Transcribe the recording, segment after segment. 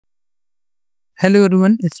Hello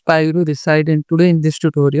everyone, it's pyGuru this side, and today in this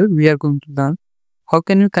tutorial we are going to learn how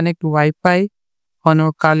can we connect Wi-Fi on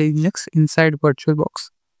our Kali Linux inside VirtualBox.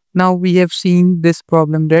 Now we have seen this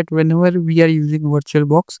problem that whenever we are using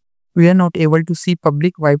VirtualBox, we are not able to see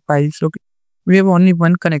public Wi-Fi. So we have only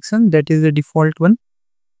one connection, that is the default one.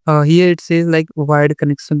 Here it says like wired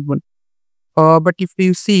connection 1. But if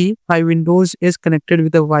you see, my Windows is connected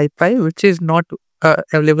with a Wi-Fi which is not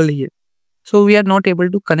available here. So we are not able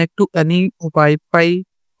to connect to any Wi-Fi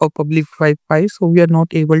or public Wi-Fi. So we are not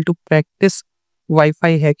able to practice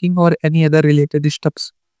Wi-Fi hacking or any other related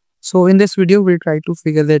stuffs. So in this video, we'll try to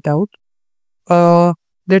figure that out.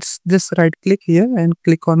 Let's just right click here and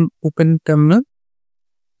click on open terminal.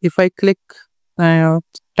 If I click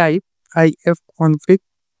type ifconfig,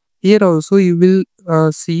 here also you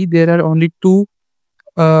will see there are only two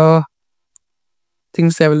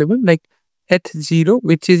things available, like H0,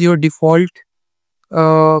 which is your default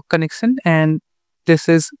connection, and this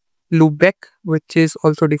is loopback, which is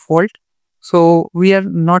also default. So we are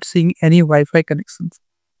not seeing any Wi-Fi connections.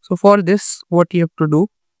 So for this, what you have to do,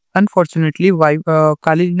 unfortunately, Kali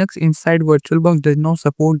Linux inside VirtualBox does not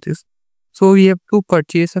support this. So we have to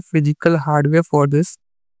purchase a physical hardware for this.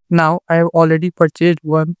 Now I have already purchased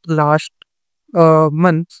one last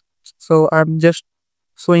month, so I'm just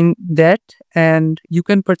showing that, and you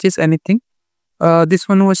can purchase anything. This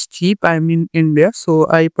one was cheap. I'm in India, so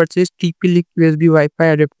I purchased TP-Link USB Wi-Fi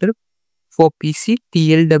adapter for PC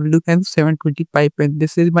TLWM720 and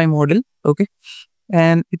this is my model. Okay,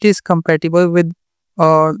 and it is compatible with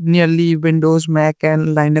nearly Windows, Mac,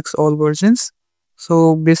 and Linux all versions.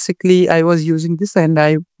 So basically, I was using this, and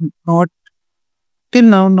I not till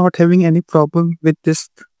now not having any problem with this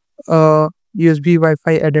USB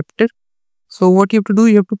Wi-Fi adapter. So what you have to do,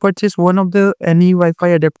 you have to purchase one of the any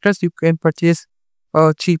Wi-Fi adapters. You can purchase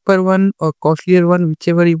a cheaper one or costlier one,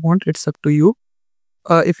 whichever you want. It's up to you.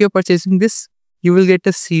 If you're purchasing this, you will get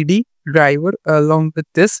a CD driver along with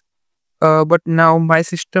this. But now my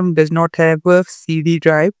system does not have a CD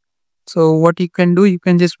drive. So what you can do, you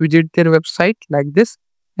can just visit their website like this,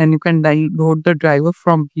 and you can download the driver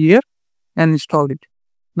from here and install it.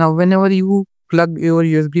 Now whenever you plug your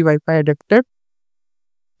USB Wi-Fi adapter,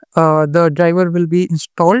 the driver will be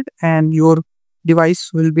installed and your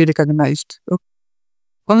device will be recognized. Okay.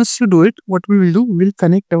 Once you do it, what we will do, we'll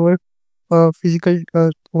connect our physical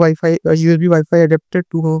Wi-Fi USB Wi-Fi adapter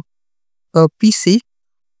to a PC,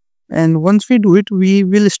 and once we do it, we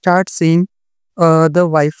will start seeing the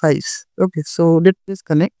Wi-Fi's. Okay, so let us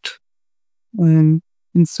connect, and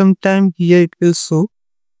in some time here it will show.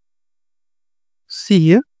 See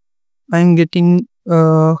here, I'm getting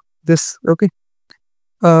this. Okay.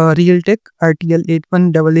 Realtek RTL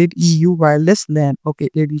 8188EU wireless LAN. Okay,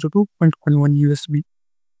 802.11 USB.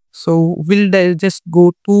 So we'll just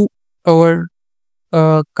go to our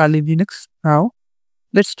Kali Linux now.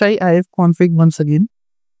 Let's try ifconfig once again.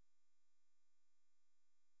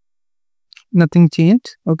 Nothing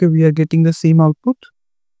changed. Okay, we are getting the same output.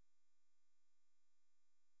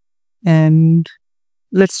 And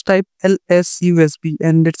let's type LSUSB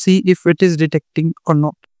and let's see if it is detecting or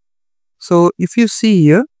not. So if you see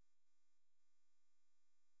here,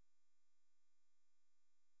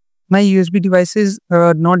 my USB device is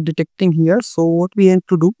not detecting here. So what we have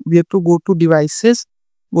to do, we have to go to devices,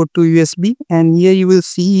 go to USB, and here you will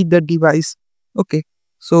see the device. Okay,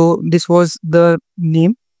 so this was the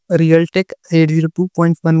name, Realtek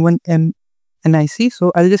 802.11 NIC.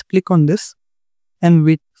 So I'll just click on this and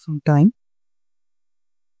wait some time.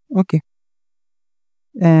 Okay,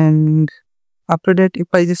 and after that, if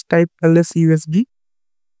I just type LSUSB,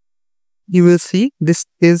 you will see this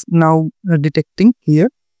is now detecting here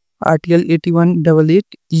RTL 8188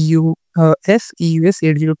 EU EUS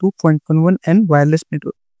 802.11 and wireless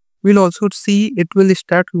network. We'll also see it will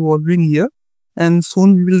start evolving here, and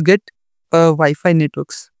soon we will get Wi-Fi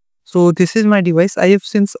networks. So this is my device. I have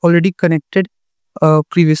since already connected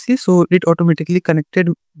previously, so it automatically connected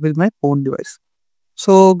with my phone device.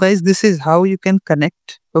 So guys, this is how you can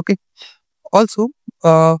connect. Okay. Also,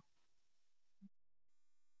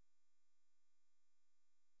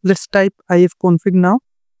 let's type ifconfig now.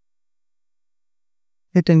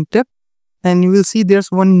 Hit enter, and you will see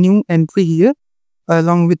there's one new entry here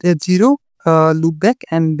along with H0 loopback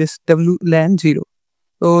and this WLAN 0.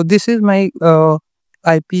 So this is my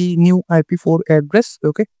new IP4 address.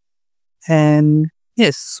 Okay, and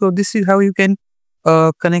yes, so this is how you can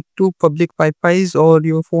connect to public Wi-Fi's or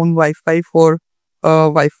your phone Wi-Fi for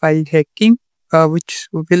Wi-Fi hacking, which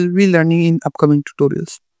we'll be learning in upcoming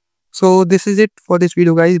tutorials. So this is it for this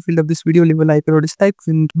video, guys. If you love this video, leave a like or dislike. If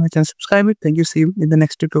you're new to my channel, subscribe it. Thank you. See you in the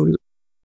next tutorial.